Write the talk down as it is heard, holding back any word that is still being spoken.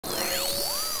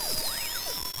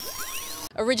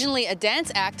Originally a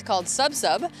dance act called Sub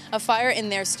Sub, a fire in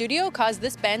their studio caused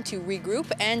this band to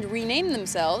regroup and rename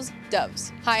themselves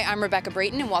Doves. Hi, I'm Rebecca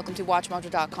Brayton and welcome to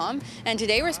WatchMojo.com, and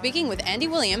today we're speaking with Andy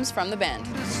Williams from the band.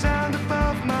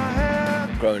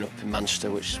 Growing up in Manchester,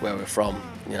 which is where we're from,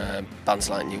 bands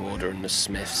like New Order and the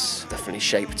Smiths definitely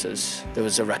shaped us. There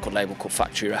was a record label called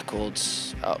Factory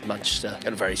Records out of Manchester,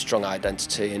 had a very strong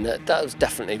identity, and that was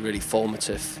definitely really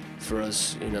formative for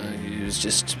us. It was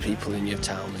just people in your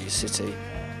town or your city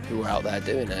who were out there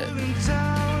doing it.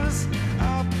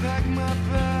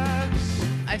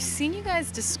 I've seen you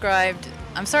guys described,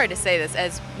 I'm sorry to say this,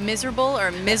 as miserable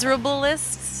or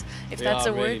miserablists, if that's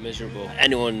a word. Really miserable.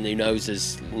 Anyone who knows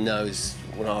us knows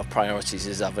one of our priorities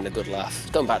is having a good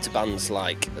laugh. Going back to bands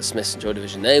like the Smiths and Joy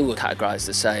Division, they were categorised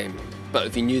the same. But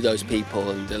if you knew those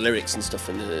people and the lyrics and stuff,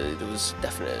 and there was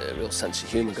definitely a real sense of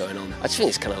humour going on. I just think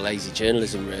it's kind of lazy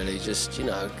journalism, really. Just,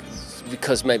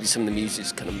 because maybe some of the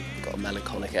music's kind of got a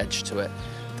melancholic edge to it.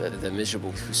 They're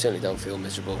miserable. We certainly don't feel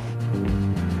miserable.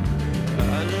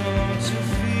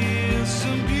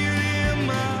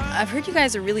 I've heard you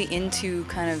guys are really into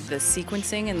kind of the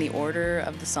sequencing and the order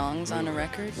of the songs on a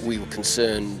record. We were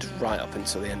concerned right up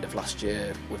until the end of last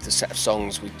year with the set of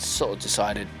songs we'd sort of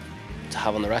decided to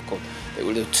have on the record. They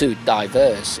were too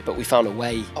diverse, but we found a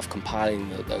way of compiling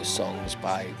those songs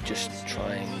by just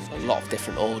trying a lot of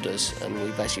different orders, and we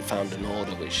basically found an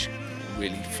order which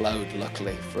really flowed,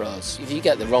 luckily for us. If you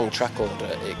get the wrong track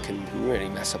order, it can really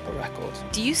mess up a record.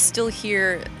 Do you still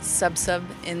hear Sub Sub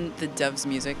in the Doves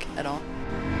music at all?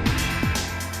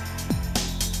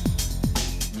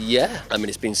 Yeah,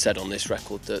 it's been said on this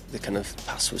record that the kind of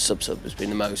past with Sub Sub has been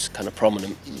the most kind of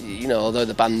prominent. Although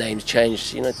the band name's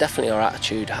changed, definitely our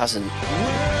attitude hasn't.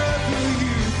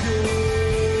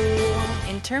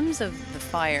 In terms of the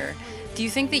fire, do you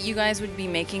think that you guys would be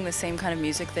making the same kind of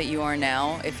music that you are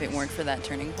now if it weren't for that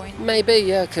turning point? Maybe,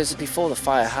 yeah, because before the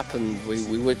fire happened,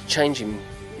 we were changing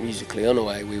musically on a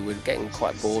way. We were getting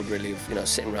quite bored, really, of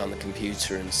sitting around the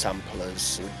computer and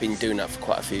samplers. We'd been doing that for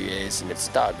quite a few years, and it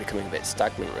started becoming a bit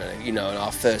stagnant, really. In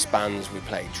our first bands, we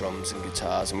played drums and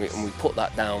guitars, and we put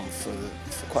that down for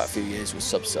quite a few years with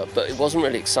Sub Sub, but it wasn't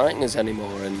really exciting us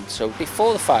anymore. And so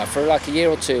before the fire, for like a year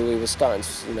or two, we were starting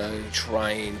to,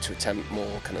 trying to attempt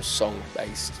more kind of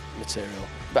song-based material.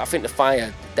 But I think the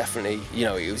fire definitely,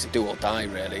 it was a do or die,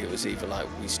 really. It was either like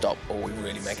we stop or we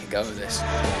really make a go of this.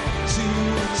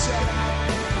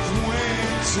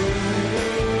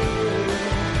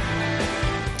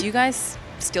 Do you guys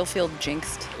still feel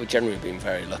jinxed? We've generally been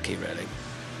very lucky, really.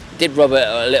 Did rub it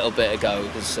a little bit ago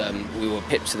because we were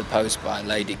pipped to the post by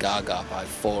Lady Gaga by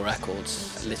 4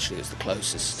 records. Literally, it was the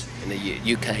closest in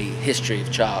the UK history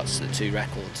of charts, the 2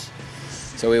 records.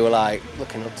 So we were like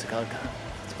looking up to Gaga.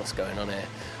 What's going on here?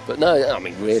 But no,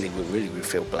 really, we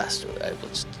feel blessed. We're able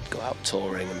to go out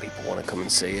touring, and people want to come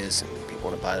and see us, and people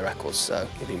want to buy the records. So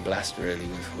we've been blessed, really,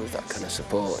 with that kind of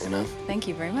support. Thank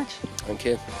you very much. Thank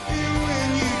you.